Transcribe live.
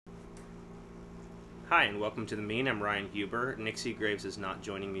Hi, and welcome to The Mean. I'm Ryan Huber. Nixie Graves is not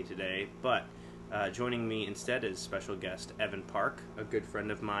joining me today, but joining me instead is special guest Evan Parke, a good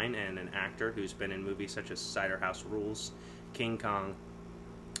friend of mine and an actor who's been in movies such as Cider House Rules, King Kong,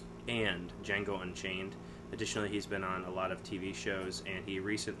 and Django Unchained. Additionally, he's been on a lot of TV shows, and he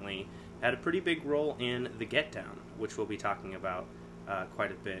recently had a pretty big role in The Get Down, which we'll be talking about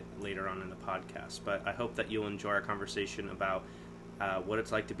quite a bit later on in the podcast. But I hope that you'll enjoy our conversation about what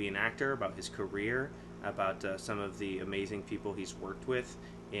it's like to be an actor, about his career, about some of the amazing people he's worked with,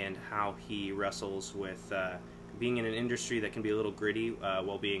 and how he wrestles with being in an industry that can be a little gritty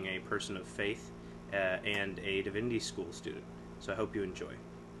while being a person of faith and a divinity school student. So I hope you enjoy.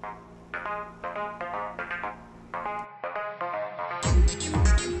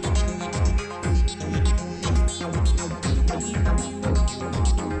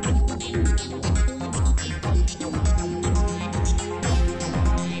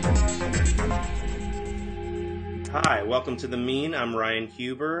 Hi, welcome to The Mean. I'm Ryan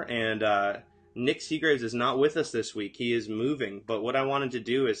Huber, and Nick Seagraves is not with us this week. He is moving, but what I wanted to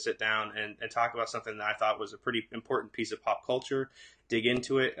do is sit down and talk about something that I thought was a pretty important piece of pop culture, dig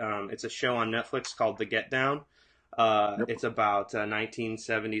into it. It's a show on Netflix called The Get Down. It's about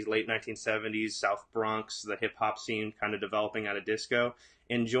 1970s, late 1970s, South Bronx, the hip-hop scene kind of developing out of disco.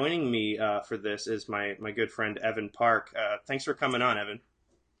 And joining me for this is my good friend Evan Parke. Thanks for coming on, Evan.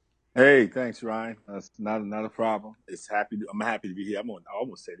 Hey, thanks, Ryan. That's not a problem. I'm happy to be here. I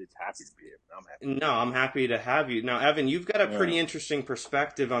almost said it's happy to be here, but I'm happy. No, I'm happy to have you. Now, Evan, you've got a pretty interesting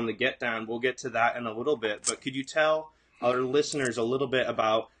perspective on the Get Down. We'll get to that in a little bit, but could you tell our listeners a little bit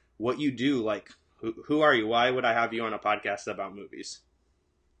about what you do? Like, who are you? Why would I have you on a podcast about movies?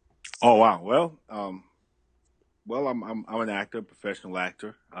 Oh wow. Well, I'm an actor, professional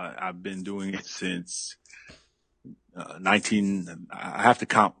actor. I've been doing it since 19. I have to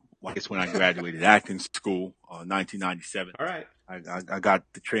count. I guess when I graduated acting school, 1997. All right. I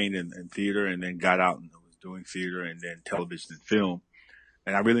got the train in theater and then got out and was doing theater and then television and film.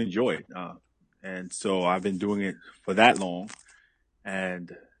 And I really enjoy it. And so I've been doing it for that long.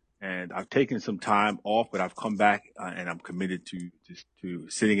 And I've taken some time off, but I've come back and I'm committed to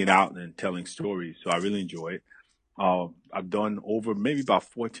sitting it out and telling stories. So I really enjoy it. I've done over maybe about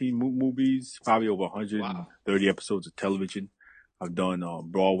 14 movies, probably over 130 episodes of television. I've done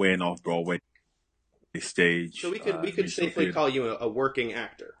Broadway and off-Broadway stage. So we could safely call you a working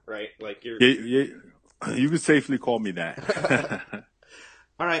actor, right? Like you're. Yeah, you could safely call me that.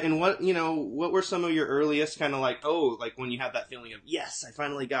 All right, and what were some of your earliest kind of like when you had that feeling of yes, I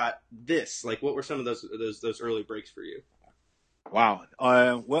finally got this? Like, what were some of those early breaks for you? Wow.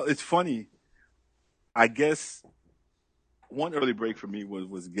 Well, it's funny. I guess one early break for me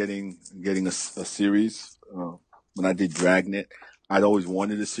was getting a series when I did Dragnet. I'd always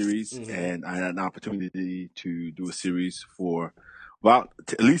wanted a series, and I had an opportunity to do a series for about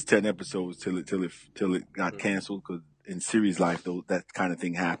at least 10 episodes till it got canceled. Because in series life, that kind of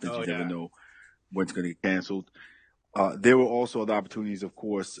thing happens. You never know when it's going to get canceled. There were also other opportunities, of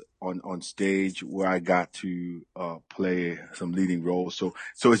course, on stage where I got to play some leading roles.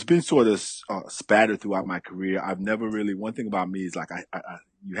 So it's been sort of spattered throughout my career. I've never really. One thing about me is like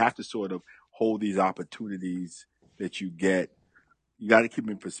you have to sort of hold these opportunities that you get. You got to keep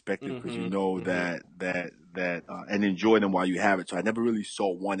them in perspective because you know that and enjoy them while you have it. So I never really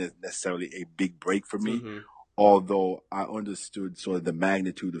saw one as necessarily a big break for me, although I understood sort of the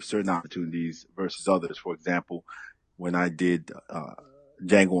magnitude of certain opportunities versus others. For example, when I did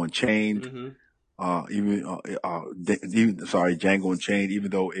Django Unchained, Django Unchained, even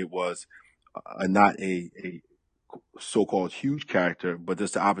though it was not a so-called huge character, but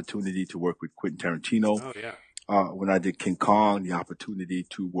just the opportunity to work with Quentin Tarantino. Oh yeah. When I did King Kong, the opportunity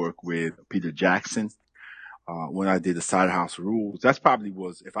to work with Peter Jackson. When I did the Cider House Rules, that's probably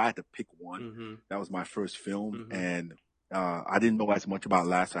was, if I had to pick one, that was my first film. And I didn't know as much about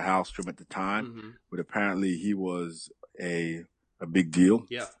Lasse Hallström at the time, but apparently he was a big deal.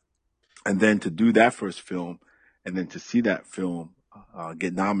 Yeah. And then to do that first film, and then to see that film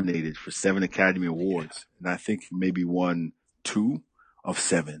get nominated for 7 Academy Awards, and I think maybe won 2 of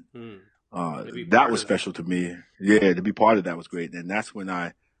 7. That was special to me. Yeah, to be part of that was great. And that's when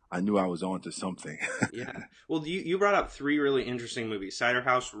I knew I was on to something. Yeah. Well, you brought up 3 really interesting movies. Cider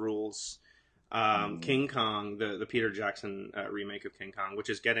House Rules, King Kong, the Peter Jackson remake of King Kong, which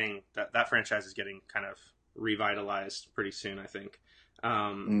is getting, that franchise is getting kind of revitalized pretty soon, I think.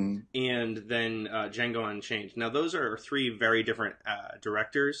 And then Django Unchained. Now, those are 3 very different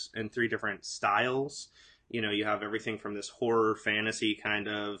directors and 3 different styles. you have everything from this horror fantasy kind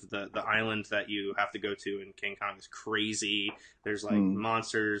of the island that you have to go to in King Kong is crazy. There's like Mm.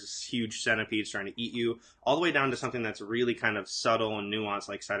 monsters, huge centipedes trying to eat you, all the way down to something that's really kind of subtle and nuanced,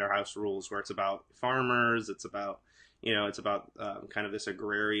 like Cider House Rules, where it's about farmers, it's about kind of this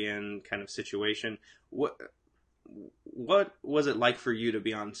agrarian kind of situation. What was it like for you to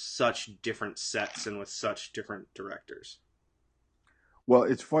be on such different sets and with such different directors? Well,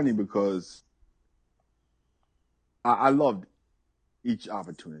 it's funny because I loved each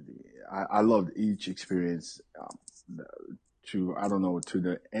opportunity. I loved each experience to I don't know to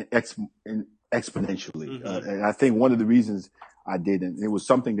the exponentially. Mm-hmm. And I think one of the reasons I did, and it was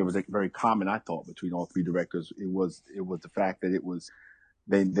something that was like very common, I thought, between all three directors. It was the fact that it was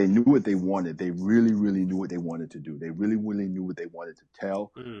they knew what they wanted. They really really knew what they wanted to do. They really really knew what they wanted to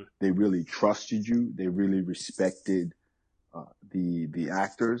tell. Mm-hmm. They really trusted you. They really respected the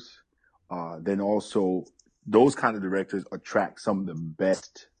actors. Then also those kind of directors attract some of the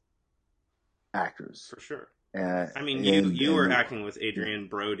best actors. For sure. Uh, I mean, and you were and acting with Adrian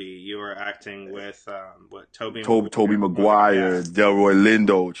Brody. You were acting with Toby Toby Yeah. Maguire, Delroy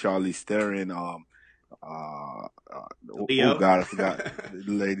Lindo, Charlie Theron, oh Leo. God, I forgot the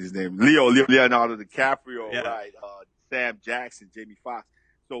lady's name. Leonardo DiCaprio, Yeah. right? Sam Jackson, Jamie Foxx.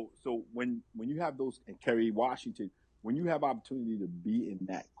 So when you have those, and Kerry Washington, when you have opportunity to be in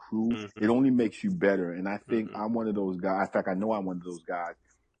that crew, Mm-hmm. it only makes you better. And I think Mm-hmm. I'm one of those guys. In fact, I know I'm one of those guys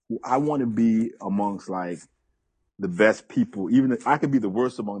who I want to be amongst like the best people. Even if I could be the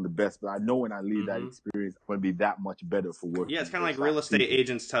worst among the best, but I know when I leave that Mm-hmm. experience, I'm going to be that much better for working Yeah, it's with kind of those like real type of estate people.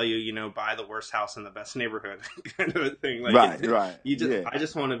 agents tell you, buy the worst house in the best neighborhood, kind of a thing. Like Right. Yeah. I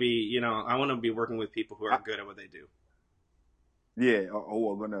just want to be, I want to be working with people who are I, good at what they do. yeah,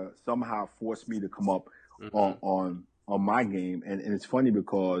 or are gonna somehow force me to come up Mm-hmm. on my game. And it's funny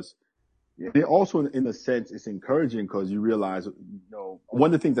because it also, in a sense, it's encouraging because you realize, one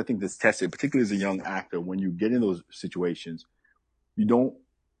of the things I think that's tested, particularly as a young actor, when you get in those situations, you don't,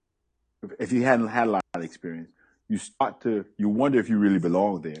 if you hadn't had a lot of experience, you wonder if you really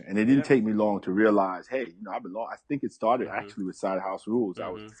belong there. And it didn't Yeah. take me long to realize, hey, I belong. I think it started Mm-hmm. actually with Cider House Rules.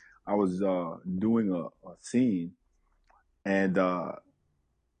 Mm-hmm. I was doing a scene, and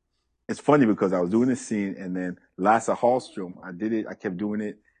it's funny because I was doing this scene, and then Lasse Hallström, I did it. I kept doing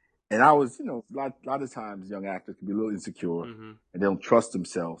it, and I was, a lot of times young actors can be a little insecure, Mm-hmm. and they don't trust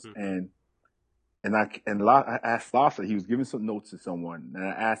themselves. Mm-hmm. I asked Lasse. He was giving some notes to someone, and I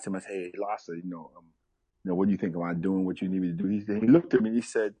asked him. I said, "Hey, Lasse, what do you think? Am I doing what you need me to do?" He looked at me and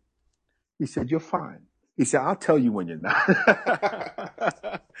he said, "You're fine." He said, "I'll tell you when you're not."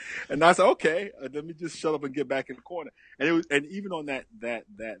 And I said, "Okay, let me just shut up and get back in the corner." And even on that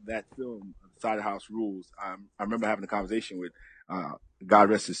film, Cider House Rules, I remember having a conversation with God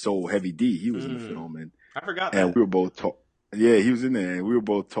rest his soul, Heavy D. He was in the film, I forgot and that. we were both Yeah, he was in there, and we were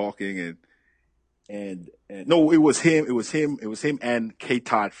both talking, and no, it was him and K.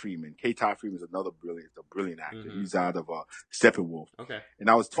 Todd Freeman. K. Todd Freeman is a brilliant actor. Mm-hmm. He's out of Steppenwolf. Okay. And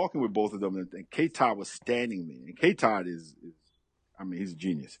I was talking with both of them, and K. Todd was standing there. And K. Todd is I mean, he's a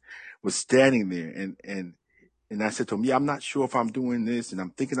genius. Was standing there, and I said to him, "Yeah, I'm not sure if I'm doing this, and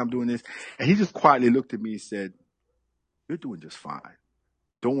I'm thinking I'm doing this." And he just quietly looked at me and said, "You're doing just fine.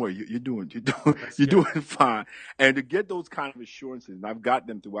 Don't worry, you're doing fine." And to get those kind of assurances, and I've got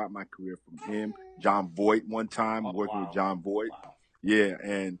them throughout my career from him, John Voight one time, working with John Voight. Wow. Yeah,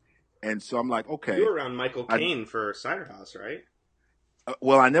 and so I'm like, okay. You were around Michael Caine for Cider House, right?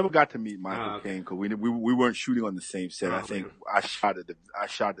 Well, I never got to meet Michael Caine because we weren't shooting on the same set. I think man. I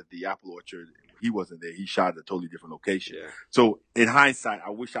shot at the Apple Orchard. He wasn't there. He shot at a totally different location. Yeah. So in hindsight,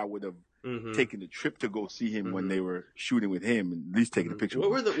 I wish I would have Mm-hmm. taken the trip to go see him when Mm-hmm. they were shooting with him, and at least taking a picture. What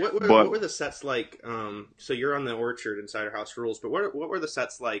with him. what were the sets like? So you're on the Orchard in Cider House Rules, but what were the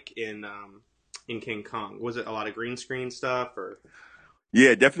sets like in King Kong? Was it a lot of green screen stuff or?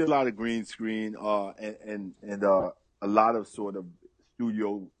 Yeah, definitely a lot of green screen, and a lot of sort of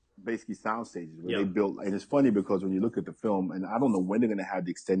studio, basically sound stages where they built. And it's funny because when you look at the film, and I don't know when they're going to have the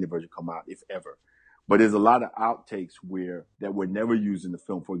extended version come out, if ever, but there's a lot of outtakes that were never used in the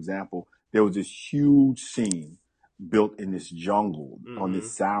film. For example, there was this huge scene built in this jungle on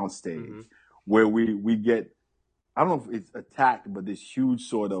this sound stage where we get, I don't know if it's attacked, but this huge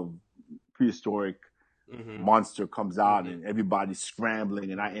sort of prehistoric monster comes out and everybody's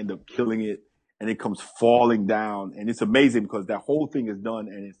scrambling, and I end up killing it, and it comes falling down, and it's amazing because that whole thing is done,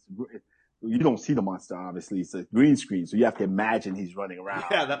 and you don't see the monster, obviously. It's a green screen, so you have to imagine he's running around.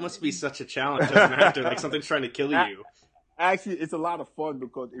 Yeah, that must be such a challenge as an actor, like something's trying to kill you. Actually, it's a lot of fun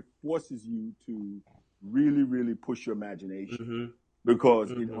because it forces you to really, really push your imagination.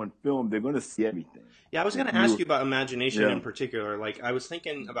 because Hmm. on film they're going to see everything. Yeah, I was If going to ask you, you about imagination yeah, in particular. Like, I was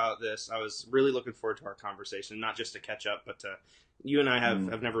thinking about this. I was really looking forward to our conversation, not just to catch up, but to you and I mm,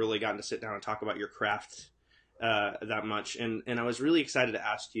 have never really gotten to sit down and talk about your craft that much, and I was really excited to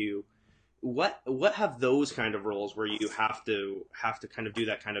ask you what have those kind of roles where you have to kind of do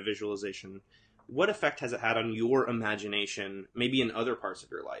that kind of visualization. What effect has it had on your imagination? Maybe in other parts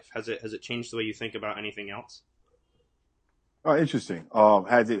of your life, has it changed the way you think about anything else? oh, interesting.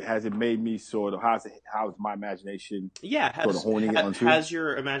 Has it made me sort of how's my imagination Yeah, sort of honing it onto? has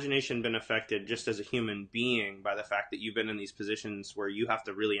your imagination been affected just as a human being by the fact that you've been in these positions where you have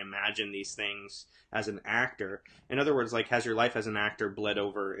to really imagine these things as an actor? In other words, like, has your life as an actor bled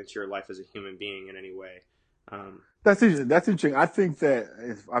over into your life as a human being in any way? Um, That's interesting. That's interesting. I think that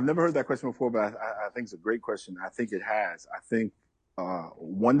I've never heard that question before, but I think it's a great question. I think it has. I think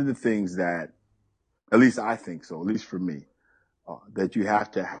one of the things that, at least I think so, at least for me, that you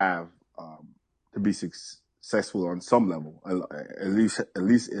have to have to be successful on some level, at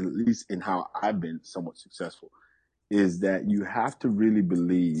least in how I've been somewhat successful, is that you have to really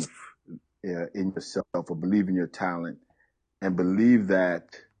believe in yourself or believe in your talent and believe that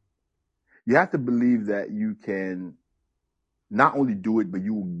you have to believe that you can not only do it, but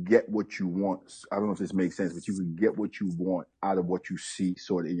you will get what you want. I don't know if this makes sense, but you can get what you want out of what you see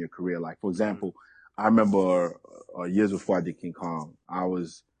sort of in your career. Like, for mhm. example, I remember years before I did King Kong, I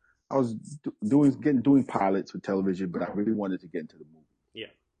was doing pilots for television, but I really wanted to get into the movie Yeah.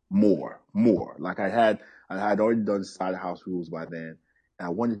 more. Like I had already done Side House Rules by then, and I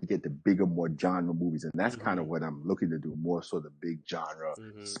wanted to get the bigger, more genre movies, and that's kind Hmm. of what I'm looking to do, more sort of big genre,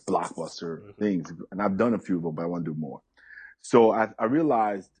 Hmm. blockbuster Hmm. things. And I've done a few of them, but I want to do more. So I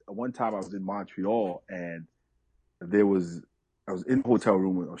realized one time I was in Montreal and I was in a hotel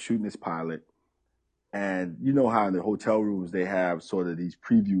room when I was shooting this pilot. And you know how in the hotel rooms they have sort of these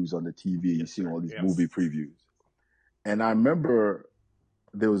previews on the TV. You Yes, see sir. all these Yeah. movie previews. And I remember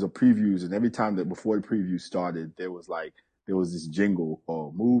there was a previews, and every time that before the preview started, there was this jingle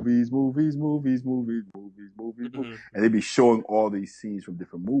called movies, movies, movies, movies, movies, movies, movies, Hmm. and they'd be showing all these scenes from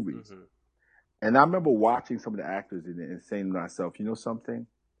different movies. Hmm. And I remember watching some of the actors in it and saying to myself, you know something?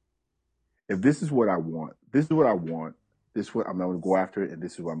 If this is what I want, this is what I want, this is what I'm going to go after it, and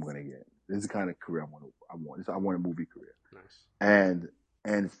this is what I'm going to get. This is the kind of career I want. I want a movie career. Nice.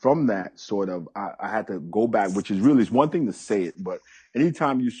 And from that sort of, I had to go back, which is really, it's one thing to say it, but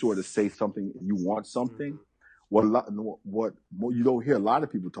anytime you sort of say something, you want something, Hmm. what you don't hear a lot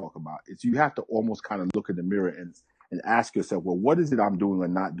of people talk about is you have to almost kind of look in the mirror and ask yourself, well, what is it I'm doing or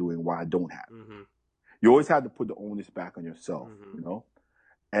not doing why I don't have it? Hmm. You always have to put the onus back on yourself, Hmm. you know?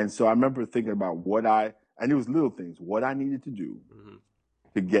 And so I remember thinking about and it was little things, what I needed to do Hmm.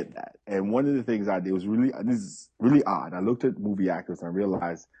 to get that. And one of the things I did was this is really odd. I looked at movie actors and I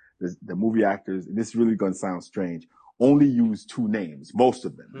realized the movie actors, this is really going to sound strange, only use two names, most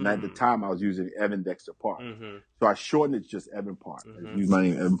of them. And at the Hmm. time I was using Evan Dexter Park. Hmm. So I shortened it to just Evan Park. I just Hmm. used my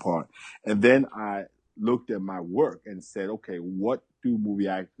name, Evan Park. And then I looked at my work and said, okay, what do movie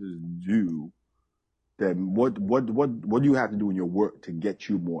actors do? Then what do you have to do in your work to get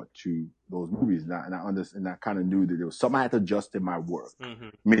you more to those movies? And I understand. I kind of knew that there was something I had to adjust in my work, Hmm.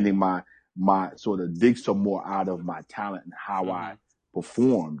 meaning my sort of dig some more out of my talent and how I Hmm.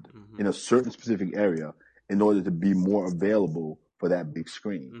 performed Hmm. in a certain specific area in order to be more available for that big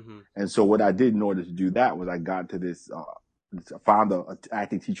screen. Hmm. And so what I did in order to do that was I got to this. I found a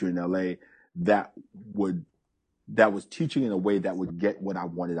acting teacher in LA that would that was teaching in a way that would get what I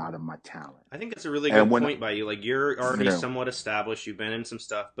wanted out of my talent. I think that's a really And good when point by you. Like, you're already yeah. somewhat established. You've been in some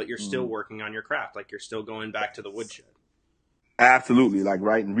stuff, but you're still Mm. working on your craft. Like, you're still going back to the woodshed. Absolutely. Like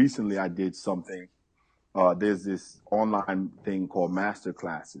right. And recently I did something. There's this online thing called master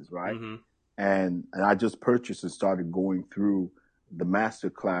classes, right? Hmm. And I just purchased and started going through the master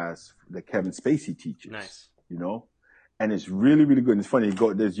class that Kevin Spacey teaches, Nice. you know? And it's really, really good. And it's funny.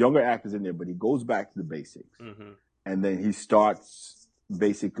 There's younger actors in there, but he goes back to the basics. Hmm. And then he starts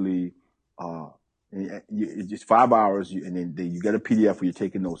basically, it's just 5 hours, and then you get a PDF where you're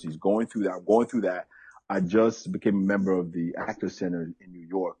taking notes. He's going through that. I'm going through that. I just became a member of the Actors Center in New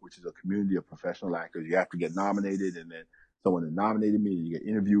York, which is a community of professional actors. You have to get nominated, and then someone that nominated me, you get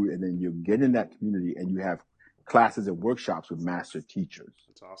interviewed, and then you get in that community, and you have classes and workshops with master teachers.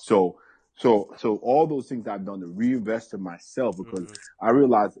 That's awesome. So, so all those things I've done to reinvest in myself because Hmm. I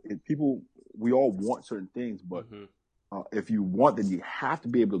realize we all want certain things, but Hmm. if you want them, you have to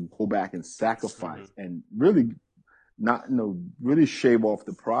be able to go back and Hmm. sacrifice and really not, really shave off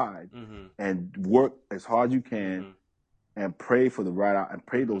the pride Hmm. and work as hard as you can Hmm. and pray for the right and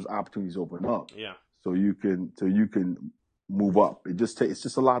pray Hmm. those opportunities open up Yeah. so you can move up. It's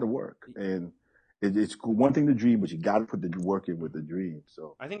just a lot of work, and it's one thing to dream, but you got to put the work in with the dream.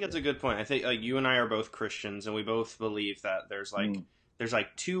 So I think that's yeah. a good point. I think you and I are both Christians, and we both believe that Mm, there's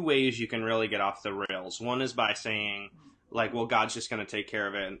like two ways you can really get off the rails. One is by saying like, well, God's just going to take care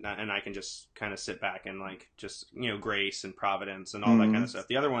of it, and I can just kind of sit back and like just grace and providence and all that kind of mm, stuff.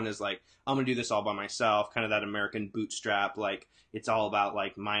 The other one is like, I'm going to do this all by myself, kind of that American bootstrap. Like it's all about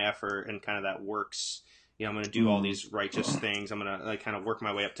like my effort and kind of that works. I'm going to do all mm. these righteous things. I'm going to like kind of work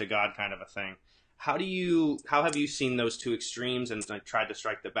my way up to God, kind of a thing. How have you seen those two extremes and like, tried to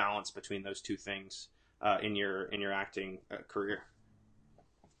strike the balance between those two things in your acting career?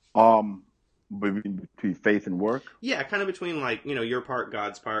 Um, between faith and work. Yeah, kind of between like your part,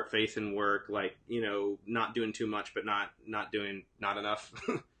 God's part, faith and work, like not doing too much, but not doing not enough.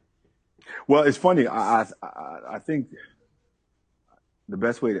 Well, it's funny. I think the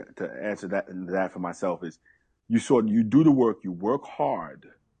best way to answer that for myself is you do the work, you work hard,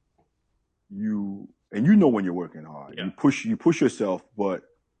 and you know when you're working hard. Yeah. You push yourself, but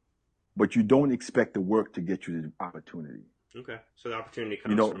you don't expect the work to get you the opportunity. Okay, so the opportunity You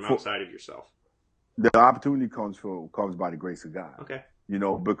comes know, from outside of yourself. the opportunity comes by the grace of God. Okay.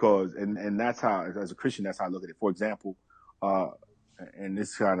 Because and that's how, as a Christian, that's how I look at it. For example, uh, and this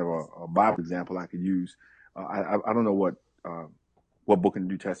is kind of a Bible example I could use. I don't know what book in the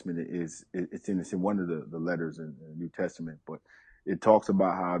New Testament it is. It's in one of the letters in the New Testament, but it talks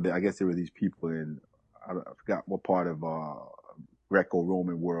about how I guess there were these people in I forgot what part of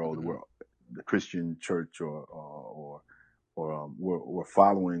Greco-Roman world Mm-hmm. where the Christian church or were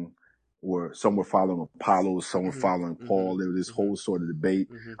following, or some were following Apollos, some were Mm-hmm. following Paul. There was this Mm-hmm. whole sort of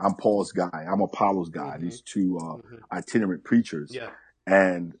debate. Mm-hmm. I'm Paul's guy. I'm Apollo's guy. Mm-hmm. These two Mm-hmm. itinerant preachers, Yeah.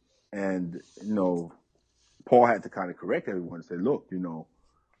 and Paul had to kind of correct everyone and say, look,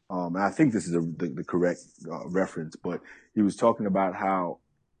 and I think this is the correct reference, but he was talking about how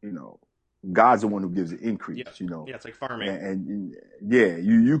God's the one who gives the Yeah. increase. Yeah. It's like farming. And yeah,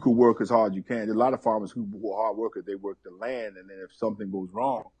 you could work as hard as you can. There's a lot of farmers who are hard workers. They work the land, and then if something goes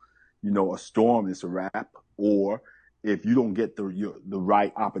wrong, a storm is a wrap, or if you don't get the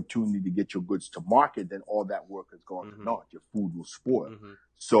right opportunity to get your goods to market, then all that work has gone Mm-hmm. to naught. Your food will spoil. Mm-hmm.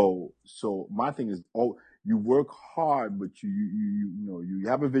 So my thing is, you work hard, but you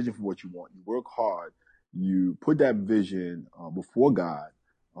have a vision for what you want. You work hard. You put that vision before God.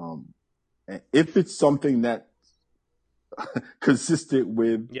 And if it's something that's consistent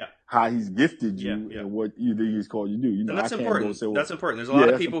with Yeah. how he's gifted Yeah. you Yeah. and what either he's called you to do, And I that's can't go important. say, well, That's important. There's a yeah, lot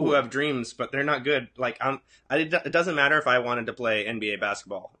of that's people who important. have dreams, but they're not good. Like it doesn't matter if I wanted to play NBA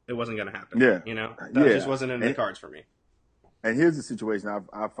basketball; it wasn't going to happen. Yeah, That yeah. just wasn't in the cards for me. And here's the situation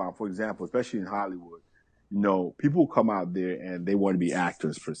I've found, for example, especially in Hollywood, people come out there and they want to be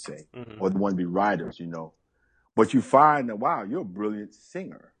actors per se, Mm-hmm. or they want to be writers, but you find that, wow, you're a brilliant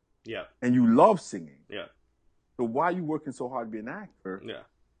singer Yeah. and you love singing. Yeah. So why are you working so hard to be an actor? Yeah.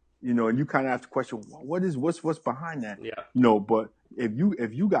 And you kind of have to question what's behind that. Yeah. But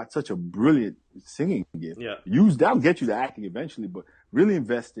if you got such a brilliant singing gift, Yeah. that'll get you to acting eventually. But really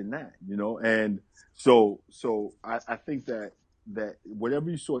invest in that, And so I think that whatever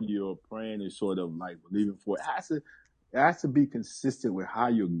you sort of you're praying is sort of like believing for, it has to be consistent with how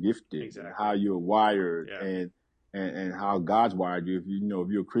you're gifted, Exactly. and how you're wired, Yeah. and how God's wired you. If if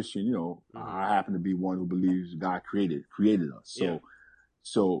you're a Christian, Mm-hmm. I happen to be one who believes God created us. So. Yeah.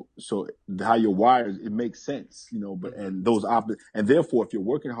 So how you're wired, it makes sense, but Mm-hmm. and therefore, if you're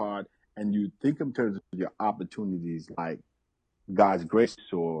working hard and you think in terms of your opportunities, like God's grace,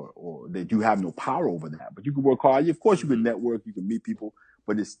 or that you have no power over that, but you can work hard. Of course, you can network, you can meet people,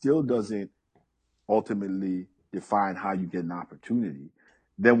 but it still doesn't ultimately define how you get an opportunity.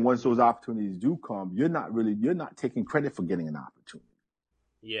 Then once those opportunities do come, you're not taking credit for getting an opportunity.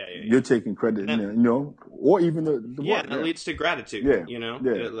 Yeah. You're taking credit, or even the Yeah, one. and it leads to gratitude. Yeah.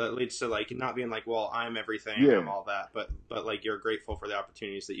 It leads to like not being like, well, I'm everything, Yeah. I'm all that, but like you're grateful for the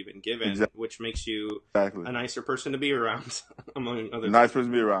opportunities that you've been given, Exactly. which makes you Exactly. a nicer person to be around, among other Nice things.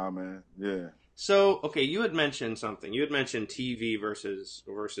 person to be around, man. Yeah. So, okay, you had mentioned something. You had mentioned TV versus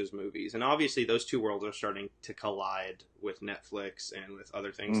movies, and obviously those two worlds are starting to collide with Netflix and with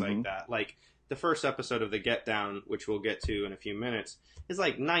other things like that. Like the first episode of The Get Down, which we'll get to in a few minutes, is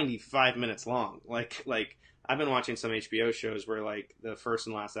like 95 minutes long. Like I've been watching some HBO shows where like the first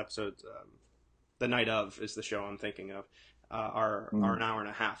and last episodes, The Night Of is the show I'm thinking of, are an hour and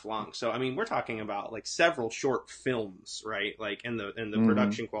a half long. So I mean, we're talking about like several short films, right? Like in the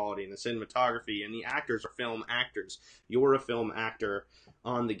production quality and the cinematography, and the actors are film actors. You're a film actor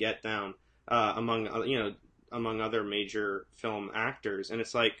on The Get Down, among other major film actors, and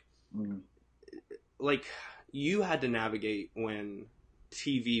it's like you had to navigate when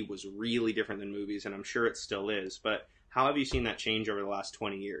TV was really different than movies, and I'm sure it still is. But how have you seen that change over the last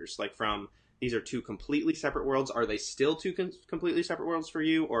 20 years? Like from these are two completely separate worlds. Are they still two completely separate worlds for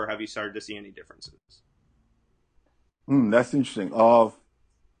you, or have you started to see any differences? That's interesting.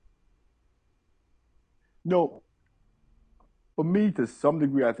 No, for me, to some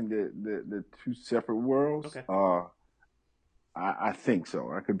degree, I think the two separate worlds. Okay. I think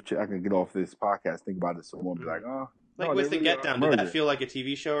so. I could get off this podcast, think about it some more, and be Hmm. like, oh Like no, they with the really Get are Down, did that merging. feel like a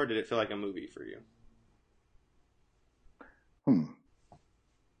TV show or did it feel like a movie for you? Hmm.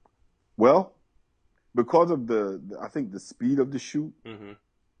 Well, because of I think the speed of the shoot Hmm.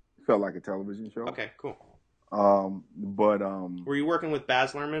 felt like a television show. Okay, cool. But Were you working with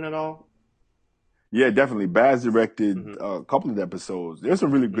Baz Luhrmann at all? yeah, definitely. Baz directed Hmm. a couple of the episodes. There's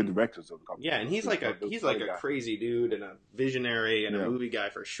some really good Hmm. directors of a couple Yeah, of and those too. he's The like other a guy. crazy dude and a visionary and a Yeah, movie guy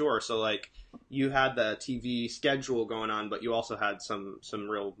for sure. So like you had the TV schedule going on, but you also had some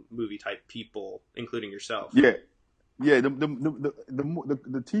real movie type people, including yourself. yeah, yeah.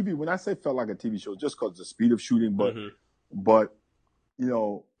 The TV, when I say felt like a TV show, just because the speed of shooting, Hmm. but you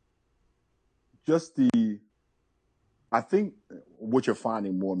know, just I think what you're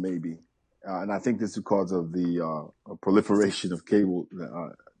finding more maybe, and I think this is because of the proliferation of cable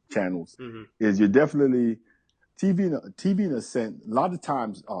channels, Hmm. is you're definitely TV in a sense. A lot of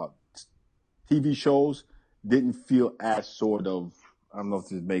times, TV shows didn't feel as sort of, I don't know if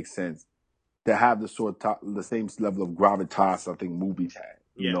this makes sense, to have the same level of gravitas I think movies had.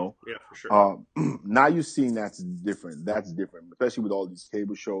 You Yeah, know, yeah, for sure. uh, now you're seeing that's different. That's different, especially with all these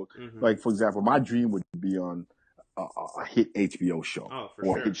cable shows. Hmm. Like for example, my dream would be on a hit HBO show Oh, for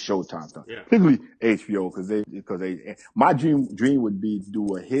or a hit sure. Showtime stuff, Yeah, particularly HBO because they my dream would be to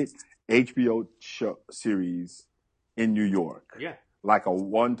do a hit HBO show series in New York, yeah. like a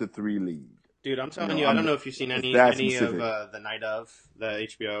 1 to 3 lead. Dude, I'm You telling know, you, I don't I'm know if you've seen it's any that any of specific. the Night of the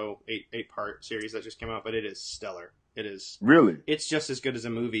HBO eight part series that just came out, but it is stellar. It is. Really, It's just as good as a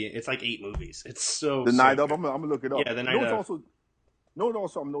movie. It's like 8 movies. It's so the so night of good. I'm gonna look it up. Yeah, the You know, Night it's of. also No, and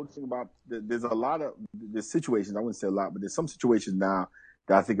also I'm noticing about there's a lot of there's situations. I wouldn't say a lot, but there's some situations now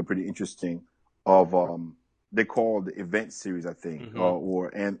that I think are pretty interesting. Of they call the event series, I think, Hmm. or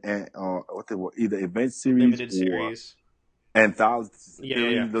and what they were either event series Limited or series. anthology Yeah, yeah,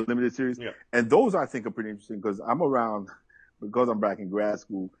 yeah, series, the limited series, yeah. and those I think are pretty interesting because I'm around because I'm back in grad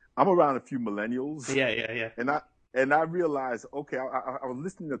school. I'm around a few millennials, Yeah, yeah, yeah. and I realized okay, I was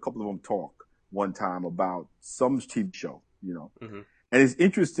listening to a couple of them talk one time about some TV show, you know. Hmm. And it's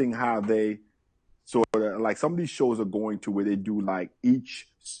interesting how they sort of like some of these shows are going to where they do like each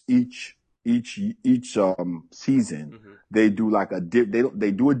each season Hmm. they do like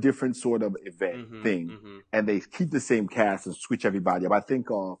they do a different sort of event Hmm. thing Hmm. and they keep the same cast and switch everybody up. I think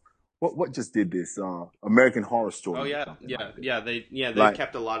what just did this American Horror Oh Story or yeah, something yeah, like this. yeah. They've Like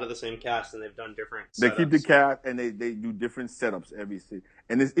kept a lot of the same cast and they've done different they keep the setups. cast and they do different setups every season.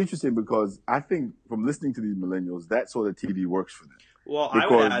 And it's interesting because I think from listening to these millennials that sort of TV works for them Well, I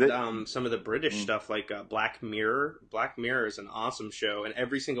would because add they some of the British mm, stuff like Black Mirror. Black Mirror is an awesome show, and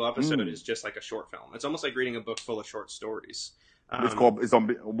every single episode mm, is just like a short film. It's almost like reading a book full of short stories. It's Um, called. It's on.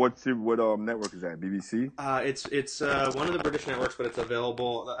 What network is that? BBC. it's one of the British networks, but it's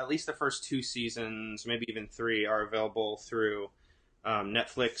available. At least the first 2 seasons, maybe even three, are available through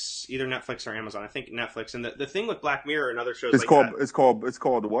Netflix, either Netflix or Amazon. I think Netflix. And the thing with Black Mirror and other shows It's like called. that, It's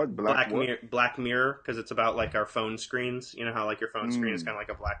called what? Black what? Black Mirror, because it's about like our phone screens. You know how like your phone screen is Mm. kind of like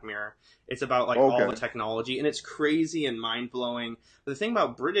a black mirror. It's about like all the Okay. technology, and it's crazy and mind blowing. The thing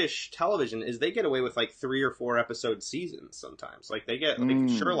about British television is they get away with like 3 or 4 episode seasons sometimes. Like they get like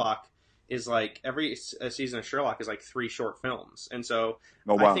Mm. Sherlock is like every season of Sherlock is like 3 short films, and so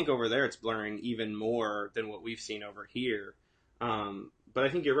Oh I wow. think over there it's blurring even more than what we've seen over here. But I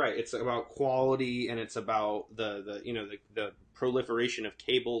think you're right. It's about quality, and it's about the proliferation of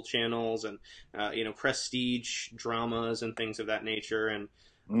cable channels and prestige dramas and things of that nature. And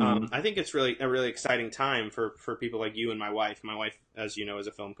Mm. I think it's really a really exciting time for people like you and my wife. My wife, as you know, is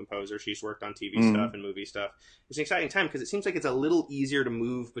a film composer. She's worked on TV stuff Mm. and movie stuff. It's an exciting time because it seems like it's a little easier to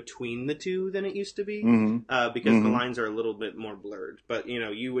move between the two than it used to be, Mm. because the Mm. lines are a little bit more blurred. But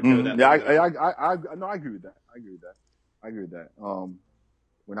you would know Mm. that Yeah. better than I would. No. I agree with that. I agree with that. I agree with that.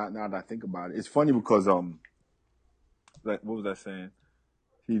 When I now that I think about it, it's funny because like what was I saying?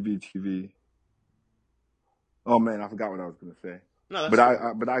 TV. Oh man, I forgot what I was gonna say. No, that's But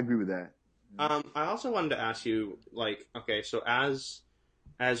fair. but I agree with that. I also wanted to ask you, like, okay, so as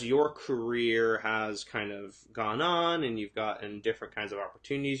your career has kind of gone on and you've gotten different kinds of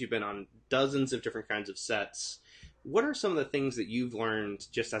opportunities, you've been on dozens of different kinds of sets. What are some of the things that you've learned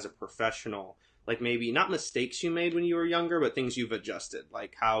just as a professional like maybe not mistakes you made when you were younger, but things you've adjusted,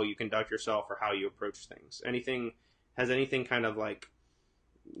 like how you conduct yourself or how you approach things. Anything has anything kind of like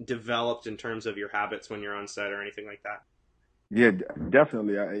developed in terms of your habits when you're on set or anything like that? Yeah,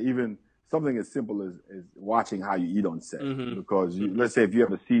 definitely. Even something as simple as watching how you eat on set. Mm-hmm. Because Mm-hmm. let's say if you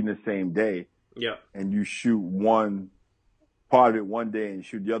have a scene the same day Yeah. and you shoot one part of it one day and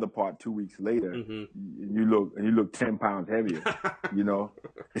shoot the other part 2 weeks later, Mm-hmm. you look 10 pounds heavier. You know,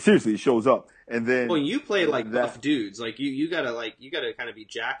 seriously, it shows up. And Well, then you play like that, buff dudes. Like you gotta kind of be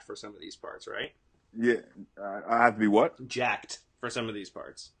jacked for some of these parts, right? yeah, I have to be what? Jacked for some of these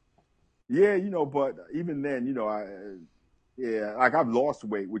parts. Yeah, but even then, yeah, like I've lost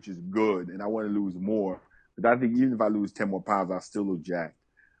weight, which is good, and I want to lose more. But I think even if I lose 10 more pounds, I still look jacked.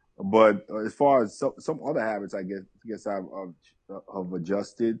 But as far as some other habits, I guess I've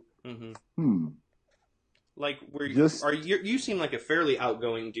adjusted. Mm-hmm. Hmm. Like, where Just are you? You seem like a fairly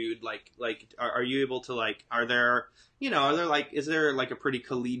outgoing dude. Like, are you able to like? Are there, are there like, is there like a pretty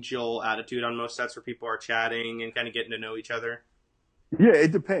collegial attitude on most sets where people are chatting and kind of getting to know each other? yeah,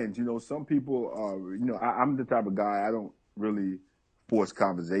 it depends. Some people are. I'm the type of guy I don't really force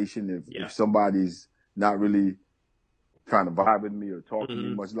conversation. If Yeah. somebody's not really trying to vibe with me or talk to me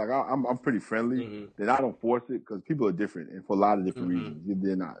Mm-hmm. much. Like I'm pretty friendly. Mm-hmm. Then I don't force it because people are different and for a lot of different Mm-hmm. reasons. Either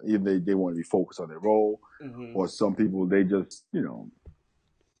they're not, either they want to be focused on their role, Mm-hmm. or some people they just and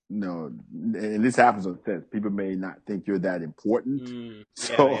this happens on sets. People may not think you're that important, Mm.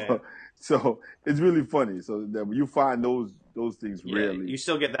 Yeah, yeah, yeah. so so it's really funny. So that when you find those things Yeah, rarely, you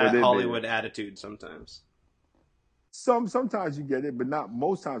still get but that they may Hollywood attitude sometimes. sometimes you get it, but not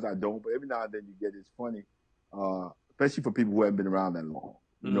most times I don't. But every now and then you get it. It's funny, especially for people who haven't been around that long.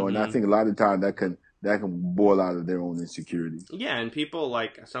 And I Mm-hmm. think a lot of times that can boil out of their own insecurities. Yeah, and people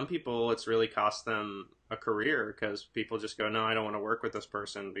like some people, it's really cost them a career because people just go, no, I don't want to work with this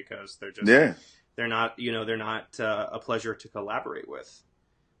person because Yeah, they're not a pleasure to collaborate with.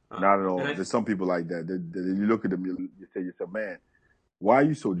 not at And all. I, There's some people like that. You look at them, you say to yourself, man, why are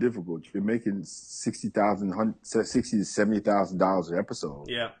you so difficult? You're making 60 to $70,000 an episode,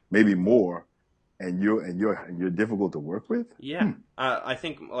 yeah, maybe more, and you're difficult to work with. yeah. I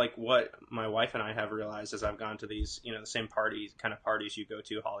think like what my wife and I have realized as I've gone to these, the same parties you go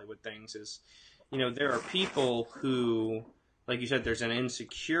to, Hollywood things, is, there are people who, like you said, there's an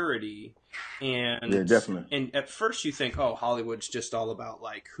insecurity, Yeah, and definitely. and at first you think, oh, Hollywood's just all about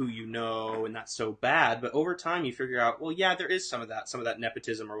like who you know, and that's so bad. But over time you figure out, well, yeah, there is some of that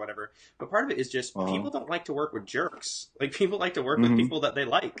nepotism or whatever. But part of it is just Uh huh. people don't like to work with jerks. Like people like to work with Hmm. people that they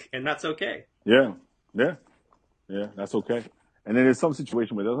like, and that's okay. Yeah, yeah, yeah. That's okay. And then there's some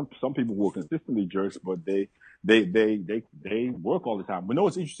situation where there's some people who are consistently jerks, but they work all the time. But know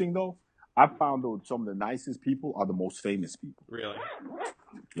what's interesting though? I found though some of the nicest people are the most famous people. Really.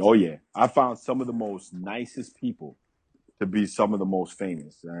 Oh yeah, I found some of the most nicest people to be some of the most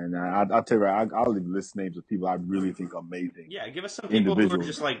famous. And I'll tell you, I'll even list names of people I really think are amazing Yeah, give us some people who are individuals.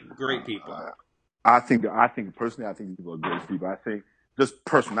 just like great people. Uh, I think personally, I think these people are great people. I think just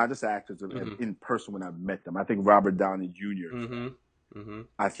personally, not just actors, Mm-hmm. in person when I've met them. I think Robert Downey Jr. is that. Mm-hmm. Mm-hmm.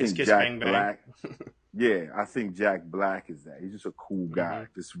 I Kiss, think kiss, bang, Jack bang. Black. Yeah, I think Jack Black is that. He's just a cool Mm-hmm. guy,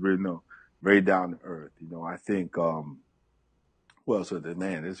 just really very down to earth. I think who else are there?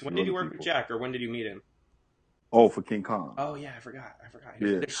 Man, there's a When few did other you work with people. Jack, or when did you meet him? Oh, for King Kong. Oh yeah, I forgot. I forgot.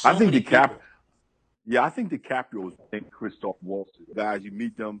 Yeah, There's I so think many DiCap. people. Yeah, I think DiCaprio was Christoph Waltz. Guys, you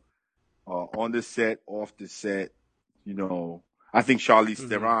meet them on the set, off the set. You know, I think Charlize Mm-hmm.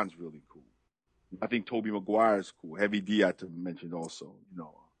 Theron's really cool. I think Tobey Maguire's cool. Heavy D, I had to mention also.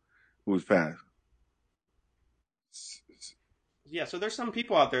 Who's fast. Yeah, so there's some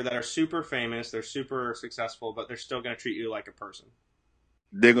people out there that are super famous, they're super successful, but they're still going to treat you like a person.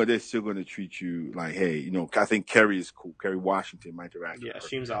 They're still gonna treat you like, hey, I think Kerry is cool. Kerry Washington, my interaction Yeah, with her.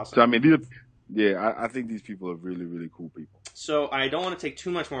 Sheem's So awesome. I mean, yeah, I think these people are really, really cool people. So I don't want to take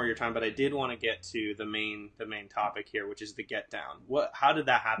too much more of your time, but I did want to get to the main topic here, which is the Get Down. How did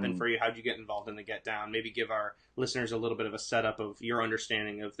that happen Mm. for you? How did you get involved in the Get Down? Maybe give our listeners a little bit of a setup of your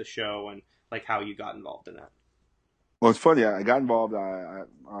understanding of the show and like how you got involved in that. Well, it's funny. I got involved. I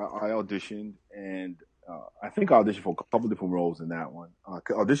auditioned, and I think I auditioned for a couple different roles in that one. I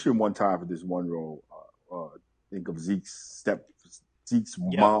auditioned one time for this one role. Think of Zeke's Yep.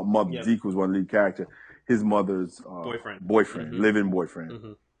 mom. Yep. Zeke was one lead character. His mother's Boyfriend. boyfriend, Mm-hmm. living boyfriend.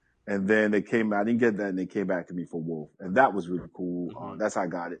 Mm-hmm. And then they came. I didn't get that, and they came back to me for Wolf, and that was really cool. Mm-hmm. That's how I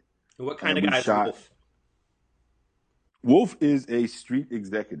got it. What kind And of we guy is shot. Wolf? Wolf is a street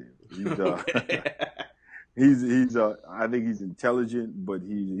executive. He's Okay. he's I think he's intelligent, but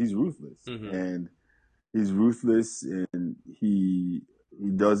he's ruthless, Mm-hmm. and he's ruthless, and He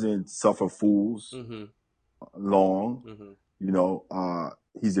doesn't suffer fools Mm-hmm. long. Mm-hmm. You know,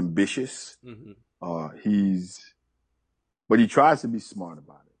 he's ambitious. Mm-hmm. He's but he tries to be smart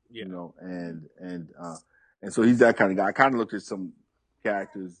about it. Yeah. You know, and so he's that kind of guy. I kind of looked at some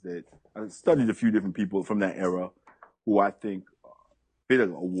characters that I studied a few different people from that era who I think fit a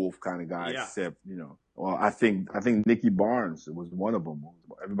Wolf kind of guy. Yeah. Except well, I think Nicky Barnes was one of them.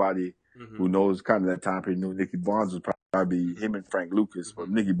 Everybody Mm-hmm. who knows kind of that time period knew Nicky Barnes was probably him and Frank Lucas, but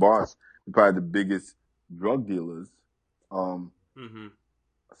Mm-hmm. Nicky Barnes was probably the biggest drug dealers, um, Mm-hmm.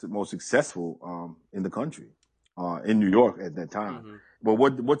 most successful in the country, in New York at that time. Mm-hmm. But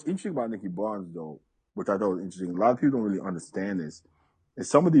what's interesting about Nicky Barnes though, which I thought was interesting, a lot of people don't really understand this, is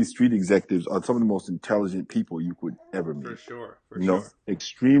some of these street executives are some of the most intelligent people you could ever For meet. sure. For You know, sure.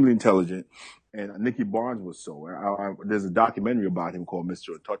 extremely intelligent. And Nicky Barnes was so. There's a documentary about him called Mr.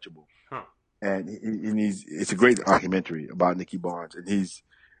 Untouchable, Huh. and it's a great documentary about Nicky Barnes. And he's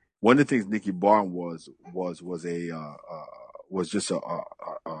one of the things Nicky Barnes was just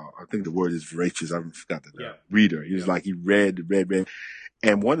I think the word is voracious. I forgot the Yeah. reader. He was Yeah. like he read.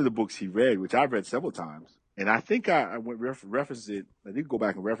 And one of the books he read, which I've read several times, and I think I went reference it. I didn't go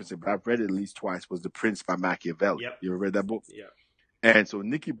back and reference it, but I've read it at least twice. Was The Prince by Machiavelli. Yep. You ever read that book? Yeah. And so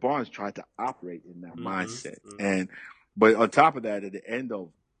Nicky Barnes tried to operate in that Mm-hmm. mindset. Mm-hmm. But on top of that, at the end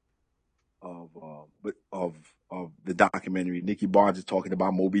of of of the documentary, Nicky Barnes is talking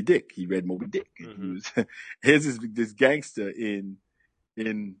about Moby Dick. He read Moby Dick, and he Mm-hmm. was here's this gangster in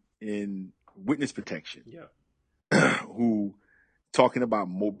witness protection Yeah. who talking about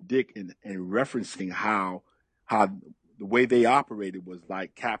Moby Dick and referencing how the way they operated was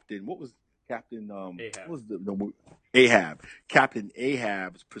like Captain. What was Captain? Ahab. What was the Ahab? Captain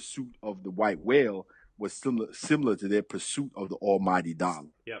Ahab's pursuit of the white whale was similar to their pursuit of the almighty dollar.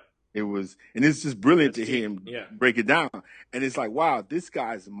 Yep. It was, and it's just brilliant That's to hear deep. him Yeah. break it down. And it's like, wow, this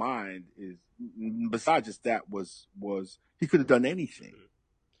guy's mind is. Besides just that, was he could have done anything,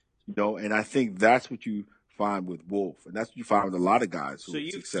 you know? And I think that's what you find with Wolf, and that's what you find with a lot of guys who So are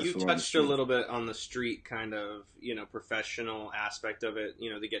you successful on the touched a street. little bit on the street kind of professional aspect of it.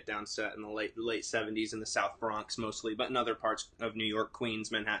 The Get Down set in the late 70s in the South Bronx mostly, but in other parts of New York,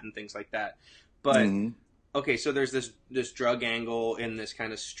 Queens, Manhattan, things like that. But Mm-hmm. okay, so there's this drug angle and this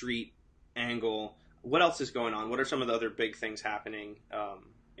kind of street angle. What else is going on? What are some of the other big things happening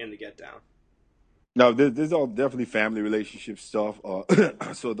in the Get Down? No, there's all definitely family relationship stuff.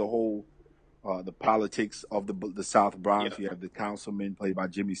 So the whole the politics of the South Bronx. Yep. You have the councilman played by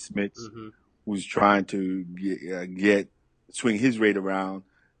Jimmy Smits, Mm-hmm. who's trying to get swing his rate around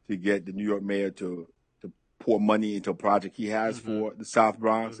to get the New York mayor to pour money into a project he has Mm-hmm. for the South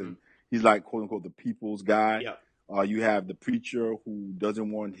Bronx, Mm-hmm. and he's like quote unquote the people's guy. Yep. You have the preacher who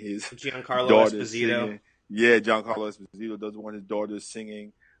doesn't want his Giancarlo daughters Esposito. singing. Yeah, Giancarlo Esposito doesn't want his daughters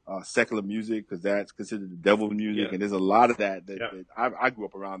singing secular music because that's considered the devil's music, Yep. and there's a lot of that Yep. that I grew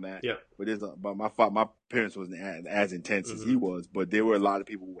up around that. Yep. But my parents wasn't as intense as he Mm-hmm. was, but there were a lot of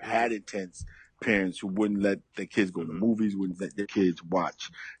people who had intense parents who wouldn't let their kids go to Mm-hmm. movies, wouldn't let their kids watch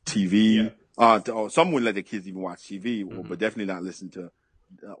TV. Yep. Or some wouldn't let their kids even watch TV, Mm-hmm. but definitely not listen to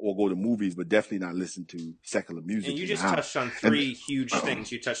or go to movies, but definitely not listen to secular music. And you in just the house. touched on three huge things.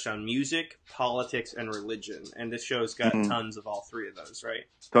 You touched on music, politics, and religion. And this show's got Mhm. tons of all three of those, right?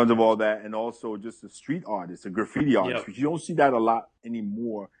 Tons of all that, and also just a street artist, a graffiti artist, Yep. which you don't see that a lot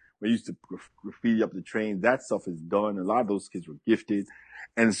anymore. We used to graffiti up the train. That stuff is done. A lot of those kids were gifted,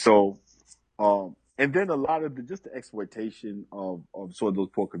 and so, and then a lot of just the exploitation of sort of those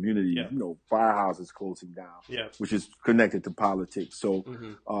poor communities. Yep. You know, firehouses closing down, Yep. which is connected to politics. So,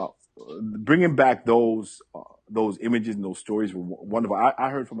 Mm-hmm. bringing back those images and those stories were wonderful. I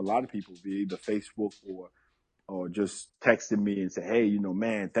heard from a lot of people via either Facebook or just texting me and say, hey,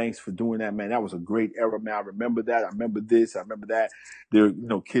 man, thanks for doing that, man. That was a great era, man. I remember that. I remember this. I remember that. There,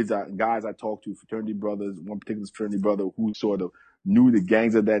 guys I talked to, fraternity brothers, one particular fraternity brother who sort of knew the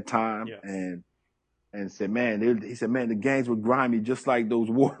gangs at that time Yep. and said, man, he said, man, the gangs were grimy just like those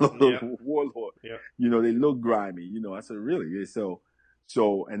warlords. Yep. Yep. They look grimy. I said, really? Yeah,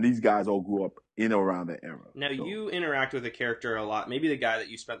 so, and these guys all grew up in or around that era. Now, so. you interact with a character a lot. Maybe the guy that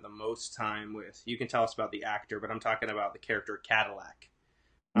you spent the most time with. You can tell us about the actor, but I'm talking about the character Cadillac.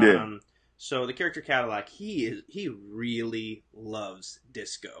 Yeah. So the character Cadillac, he really loves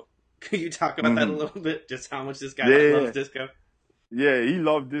disco. Could you talk about that a little bit? Just how much this guy loves disco? Yeah, he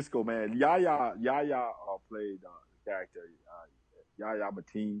loved disco, man. Yaya played the character Yaya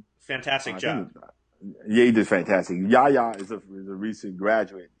Mateen. Fantastic job. Yeah, he did fantastic. Yaya is a recent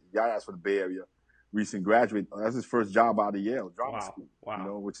graduate. Yaya's from the Bay Area, recent graduate. That's his first job out of Yale drama school.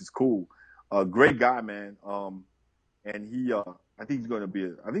 Wow. Which is cool. Great guy, man. And he, I think he's gonna be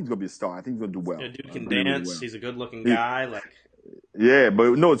a star. I think he's gonna do Yeah, well, dude can really, really dance. well. He's a good-looking He, guy. Like, yeah,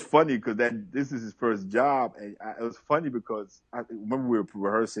 but no, it's funny because that this is his first job, and it was funny because I remember we were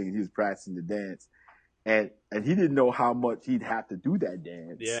rehearsing and he was practicing the dance, and he didn't know how much he'd have to do that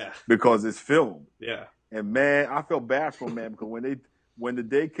dance yeah, because it's filmed. yeah, And man, I felt bad for him, man, because when the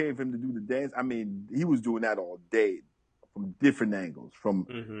day came for him to do the dance, I mean, he was doing that all day from different angles,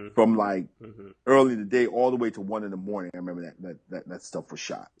 mm-hmm, from like mm-hmm. early in the day all the way to 1 in the morning. I remember that stuff was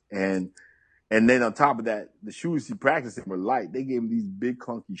shot. And then on top of that, the shoes he practiced in were light. They gave him these big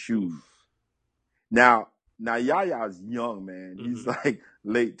clunky shoes. Oof. Now Yaya's young, man. He's Mm-hmm. like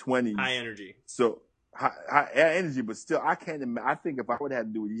late High 20s. energy. So high energy, but still I can't imagine. I think if I would have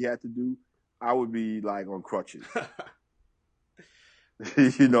to do what he had to do, I would be like on crutches.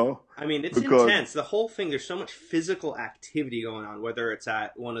 you know? I mean, it's Because intense. The whole thing, there's so much physical activity going on, whether it's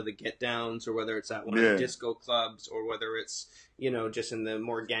at one of the get downs or whether it's at one of the yeah. disco clubs or whether it's, just in the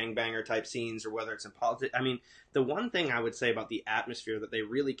more gangbanger type scenes or whether it's in politics. I mean, the one thing I would say about the atmosphere that they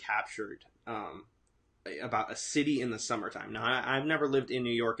really captured about a city in the summertime. Now, I've never lived in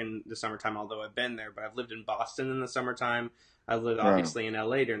New York in the summertime, although I've been there, but I've lived in Boston in the summertime. I've lived Right. obviously in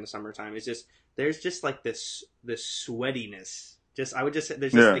LA during the summertime. It's just, there's just like this sweatiness. I would just say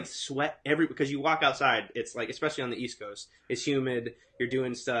there's just Yeah. like sweat because you walk outside, it's like, especially on the East Coast, it's humid, you're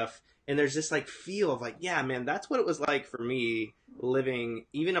doing stuff, and there's this like feel of like, yeah, man, that's what it was like for me living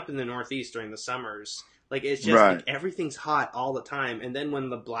even up in the Northeast during the summers. Like, it's just like Right. everything's hot all the time, and then when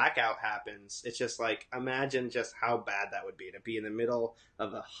the blackout happens, it's just like, imagine just how bad that would be to be in the middle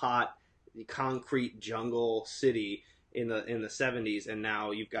of a hot concrete jungle city in the 70s, and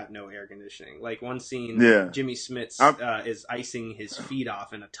now you've got no air conditioning. Like, one scene, Yeah. Jimmy Smits I'm, is icing his feet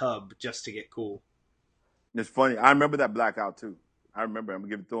off in a tub just to get cool. it's funny. I remember that blackout too. I remember. I'm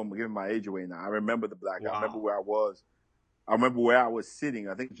giving my age away now. I remember the blackout. I remember Wow. where I was. I remember where I was sitting.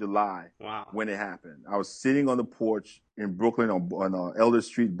 I think July Wow. when it happened. I was sitting on the porch in Brooklyn on Elder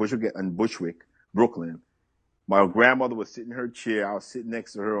Street, Bushwick, Brooklyn. My grandmother was sitting in her chair. I was sitting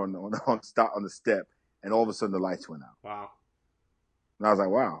next to her on the step, and all of a sudden the lights went out. Wow. And I was like,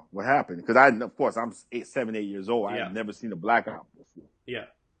 "Wow, what happened?" Because of course, I'm 8 years old. I Yeah. had never seen a blackout before. Yeah.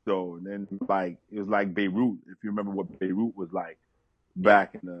 So then, like, it was like Beirut. If you remember what Beirut was like Yeah.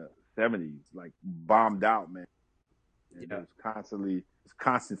 back in the 70s, like bombed out, man. And Yeah. it was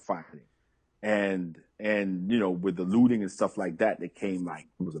constant fighting, and with the looting and stuff like that, it came like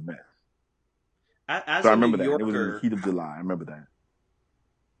it was a mess. As So I a New remember that. And it was in the Yorker, heat of July. I remember that.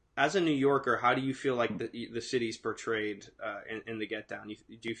 how do you feel like the city's portrayed in the Get Down?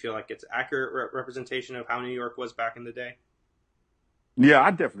 Do you feel like it's accurate representation of how New York was back in the day? Yeah,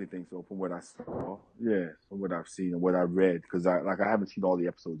 I definitely think so. From what I saw, yeah, from what I've seen and what I've read, because I haven't seen all the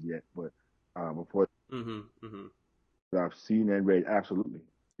episodes yet, but before Mm-hmm. Mm-hmm. that I've seen and read, absolutely.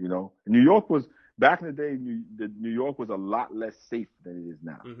 New York was back in the day. New York was a lot less safe than it is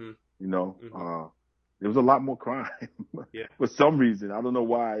now. Mm-hmm. You know, Mm-hmm. there was a lot more crime Yeah. for some reason. I don't know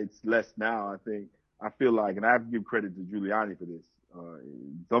why it's less now. I feel like, and I have to give credit to Giuliani for this.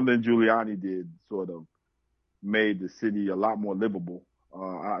 Something Giuliani did sort of made the city a lot more livable.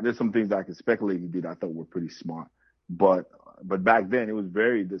 There's some things I can speculate he did I thought were pretty smart, but back then it was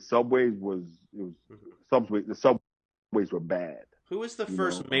the subways was it was subway the subways were bad. Who was the You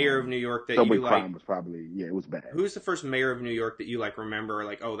first know, mayor of New York that subway you like? crime was probably it was bad. Who was the first mayor of New York that you like remember?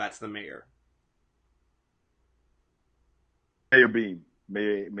 Like, oh, that's the mayor. Mayor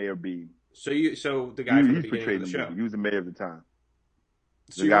Beam. So the guy from the He's beginning of portrayed the in the show. movie. He was the mayor of the time.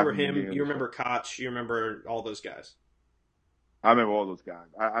 So The you guy remember from the him? beginning You of the show. remember Koch? You remember all those guys? I remember all those guys.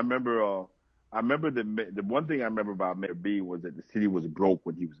 I remember. I remember the one thing I remember about Mayor B was that the city was broke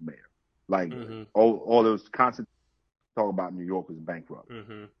when he was mayor. Like Mm-hmm. all those constant talk about New York was bankrupt,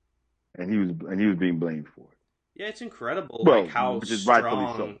 Mm-hmm. and he was being blamed for it. Yeah, it's incredible, like Well, how which is rightfully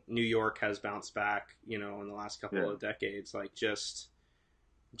strong so. New York has bounced back. In the last couple Yeah. of decades, like just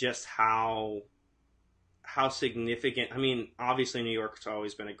how significant. I mean, obviously New York's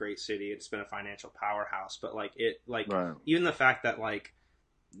always been a great city. It's been a financial powerhouse, but Right. even the fact that like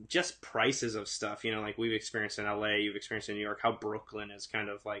just prices of stuff, like we've experienced in LA, you've experienced in New York, how Brooklyn is kind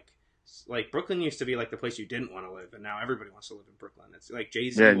of like Brooklyn used to be like the place you didn't want to live, and now everybody wants to live in Brooklyn. It's like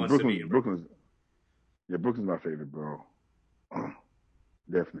Jay-Z Yeah, wants to be in Brooklyn. Brooklyn's my favorite, bro.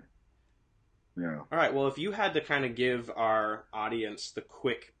 Definitely. Yeah. All right. Well, if you had to kind of give our audience the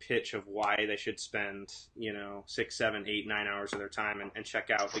quick pitch of why they should spend, 6, 7, 8, 9 hours of their time and check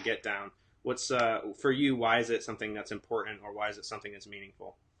out the Get Down, what's for you? Why is it something that's important, or why is it something that's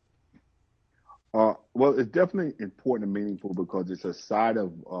meaningful? Well, it's definitely important and meaningful because it's a side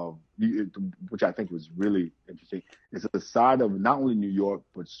of which I think was really interesting. It's a side of not only New York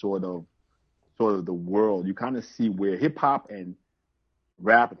but sort of the world. You kind of see where hip hop and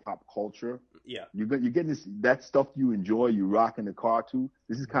rap and pop culture. Yeah, You get this that stuff you enjoy, you rock in the car to.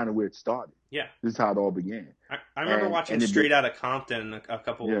 This is kind of where it started. yeah. This is how it all began, I remember and watching and it be, Straight Outta Compton a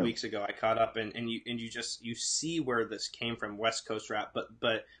couple of yeah, weeks ago. I caught up, and you just you see where this came from, West Coast rap.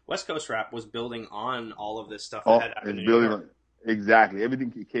 But West Coast rap was building on all of this stuff that oh, had happened it's in New building York. on exactly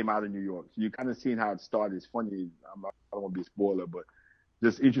everything came out of New York. So you kind of seeing how it started. It's funny. I don't want to be a spoiler, but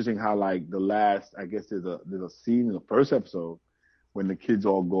just interesting how like the last I guess there's a scene in the first episode when the kids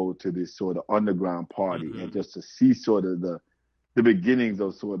all go to this sort of underground party and Hmm. just to see sort of the beginnings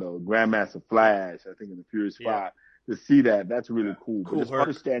of sort of Grandmaster Flash, I think in the Furious Yeah, Five, to see that that's really yeah. cool. But Cool just Herc.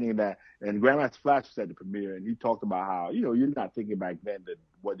 understanding that, and Grandmaster Flash was at the premiere, and he talked about how you're not thinking back then that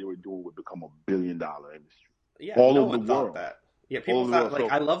what they were doing would become $1 billion industry Yeah, all no over the one thought world, that. Yeah, all people over the thought world.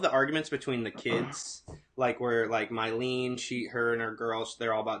 like So I love the arguments between the kids, like where like Mylene, her and her girls,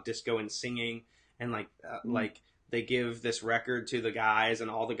 they're all about disco and singing, and like they give this record to the guys,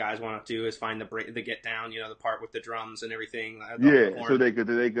 and all the guys want to do is find the get down, the part with the drums and everything, the yeah, so horn. they could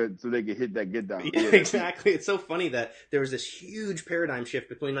hit that get down. Yeah, Yeah, exactly. It's so funny that there was this huge paradigm shift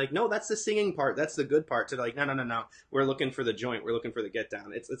between like, no, that's the singing part, that's the good part, to like, no, no, no, no, we're looking for the joint, we're looking for the get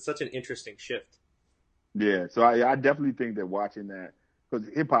down. It's such an interesting shift. yeah. So I definitely think that watching that because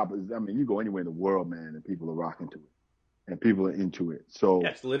hip hop is, I mean, you go anywhere in the world, man, and people are rocking to it. And people are into it. Yeah, So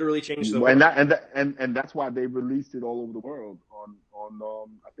it's literally changed the and world. that's why they released it all over the world on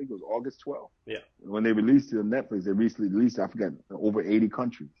I think it was August 12th Yeah. when they released it on Netflix. They recently released I forgot over 80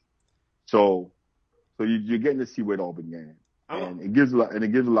 countries. So you're getting to see where it all began, I'm and it gives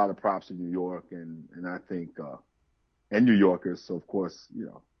a lot of props to New York and I think and New Yorkers. So of course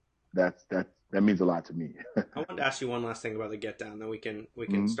that means a lot to me. I wanted to ask you one last thing about the Get Down, then we can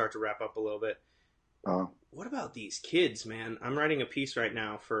Hmm. start to wrap up a little bit. uh, What about these kids, man? I'm writing a piece right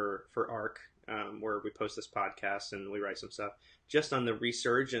now for ARC, where we post this podcast and we write some stuff just on the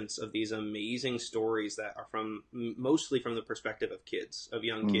resurgence of these amazing stories that are from mostly from the perspective of kids, of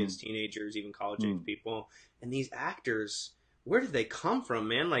young kids, mm, teenagers, even college age mm. people. And these actors, where did they come from,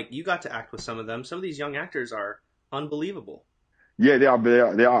 man? Like you got to act with some of them. Some of these young actors are unbelievable. Yeah, they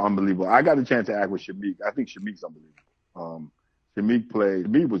are unbelievable. I got a chance to act with Shamik. I think Shamik's unbelievable. Um,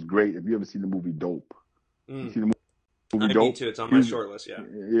 Shamik was great. If you ever seen the movie Dope, you Mm. see the movie I need Dope. to. It's on He my was short list. Yeah,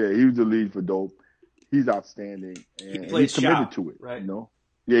 yeah, he was the lead for Dope. He's outstanding he and plays he's Shao, committed to it. right?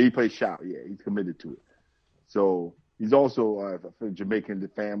 Yeah, he plays Shao. Yeah, he's committed to it. So he's also from Jamaican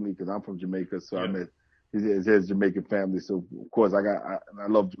family because I'm from Jamaica. So I Yeah. met his Jamaican family. So of course I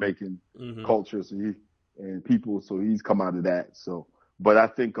love Jamaican Hmm. culture. So he and people. So he's come out of that. So, but I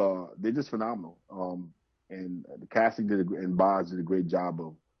think they're just phenomenal. And the casting and Boz did a great job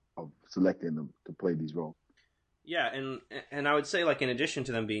of selecting them to play these roles. Yeah, and I would say like in addition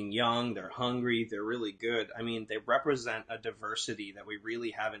to them being young, they're hungry, they're really good. I mean, they represent a diversity that we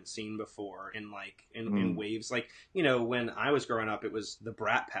really haven't seen before in like in Mm. waves. Like, when I was growing up, it was the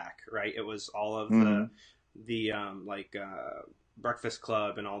Brat Pack, right? It was all of Mm-hmm. the Breakfast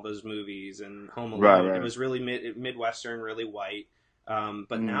Club and all those movies and Home Right, Alone. It right. was really Midwestern, really white. But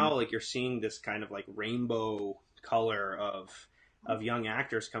Mm. now like you're seeing this kind of like rainbow color of young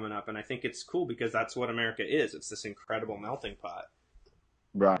actors coming up, and I think it's cool because that's what America is. It's this incredible melting pot.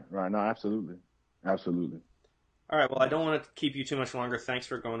 Right, right. No, absolutely, absolutely. All right, well, I don't want to keep you too much longer. Thanks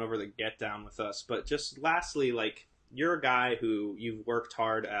for going over the Get Down with us. But just lastly, like you're a guy who you've worked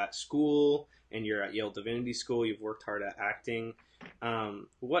hard at school, and you're at Yale Divinity School. You've worked hard at acting.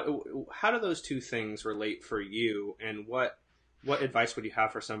 What? How do those two things relate for you? And what advice would you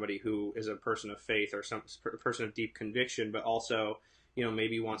have for somebody who is a person of faith or some person of deep conviction, but also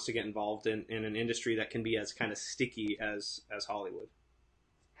maybe wants to get involved in an industry that can be as kind of sticky as Hollywood?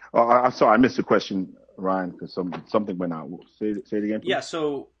 I'm sorry, I missed the question, Ryan, because something went out. Say it again, Yeah, please.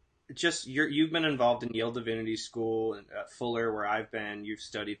 so just you've been involved in Yale Divinity School and at Fuller, where I've been. You've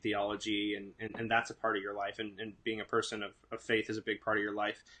studied theology, and that's a part of your life, and being a person of faith is a big part of your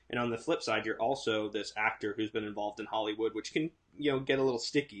life. And on the flip side, you're also this actor who's been involved in Hollywood, which can get a little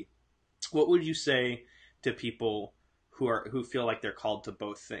sticky. What would you say to people who feel like they're called to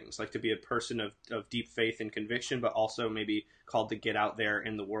both things, like to be a person of deep faith and conviction, but also maybe called to get out there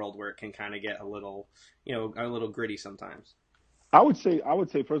in the world where it can kind of get a little gritty sometimes? I would say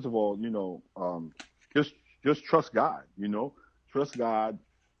first of all, just just trust God. Trust God.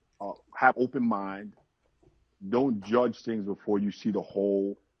 Have open mind. Don't judge things before you see the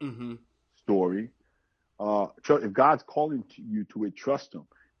whole Mm-hmm. story. If God's calling you to it, trust Him.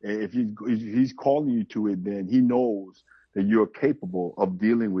 If he's calling you to it, then he knows that you're capable of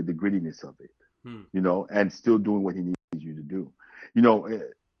dealing with the grittiness of it, and still doing what he needs you to do.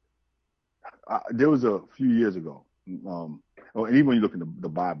 There was a few years ago, and even when you look in the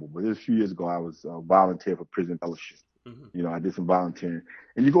Bible, but it was a few years ago, I was volunteer for prison fellowship. I did some volunteering,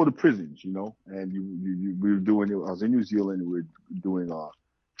 and you go to prisons, and we were doing. I was in New Zealand, and we were doing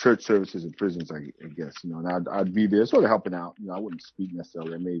church services in prisons, I guess, and I'd be there sort of helping out. I wouldn't speak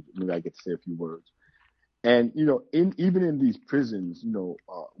necessarily. Maybe I get to say a few words. And, even in these prisons,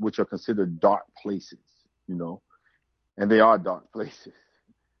 which are considered dark places, and they are dark places,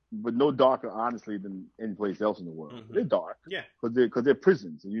 but no darker, honestly, than any place else in the world. They're dark. Yeah. Because they're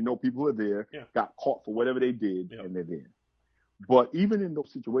prisons, and people are there, got caught for whatever they did, and they're there. But even in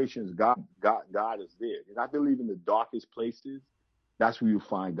those situations, God is there. And I believe in the darkest places, that's where you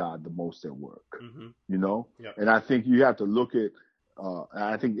find God the most at work, Yep. And I think you have to look at,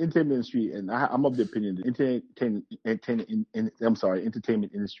 I think entertainment industry, and I'm of the opinion that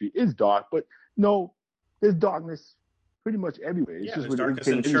entertainment industry is dark, but no, there's darkness pretty much everywhere. It's just there's darkness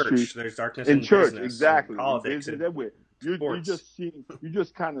in church. Industry, there's darkness in church, business, exactly. in politics, in business, everywhere. You're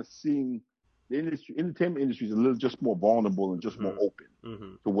just kind of seeing the entertainment industry is a little just more vulnerable and just more open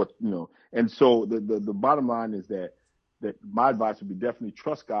to what And so the bottom line is that my advice would be definitely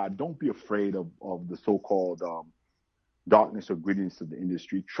trust God. Don't be afraid of the so-called darkness or grittiness of the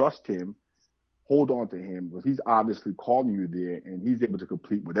industry. Trust Him. Hold on to Him, because He's obviously calling you there, and He's able to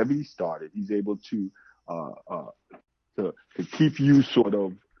complete whatever He started. He's able to keep you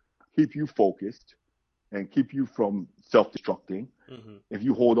focused and keep you from self-destructing. If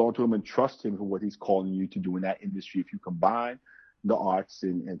you hold on to Him and trust Him for what He's calling you to do in that industry, if you combine the arts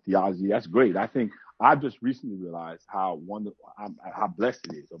and theology, that's great. I think I've just recently realized how blessed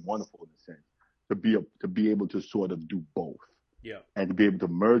it is, and wonderful in a sense, to be able to sort of do both, and to be able to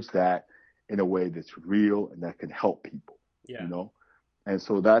merge that in a way that's real and that can help people, And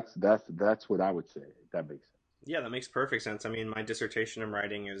so that's what I would say. If that makes sense. Yeah, that makes perfect sense. I mean, my dissertation I'm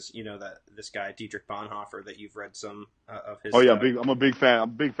writing is, that this guy Dietrich Bonhoeffer, that you've read some of his. Oh yeah, I'm a big fan. I'm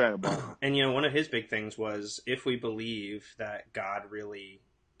a big fan of Bonhoeffer. And one of his big things was, if we believe that God really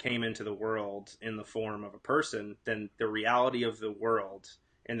came into the world in the form of a person, then the reality of the world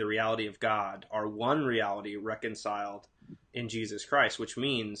and the reality of God are one reality reconciled in Jesus Christ, which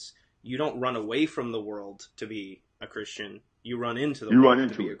means you don't run away from the world to be a Christian. You run into the world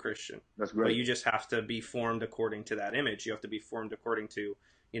to be a Christian. That's great. But you just have to be formed according to that image. You have to be formed according to,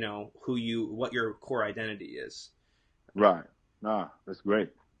 what your core identity is. Right. That's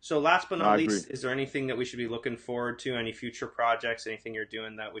great. So last but not least, is there anything that we should be looking forward to? Any future projects? Anything you're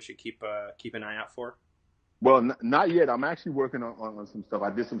doing that we should keep an eye out for? Well, not yet. I'm actually working on some stuff.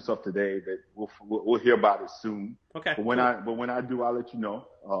 I did some stuff today that we'll hear about it soon. Okay. But when I do, I'll let you know.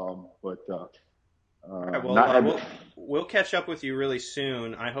 All right, well, we'll catch up with you really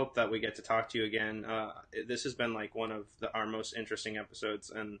soon. I hope that we get to talk to you again. This has been like one of our most interesting episodes,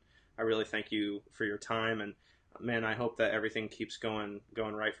 and I really thank you for your time. And man, I hope that everything keeps going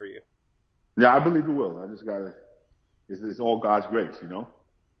right for you. Yeah, I believe it will. I just gotta. It's all God's grace, and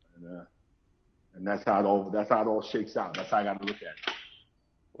that's how it all shakes out. That's how I got to look at it.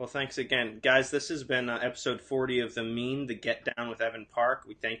 Well, thanks again, guys. This has been episode 40 of the Get Down with Evan Parke.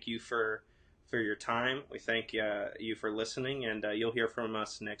 We thank you for your time. We thank you for listening, and you'll hear from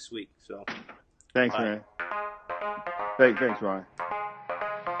us next week. So, thanks, man. Thanks, Ryan.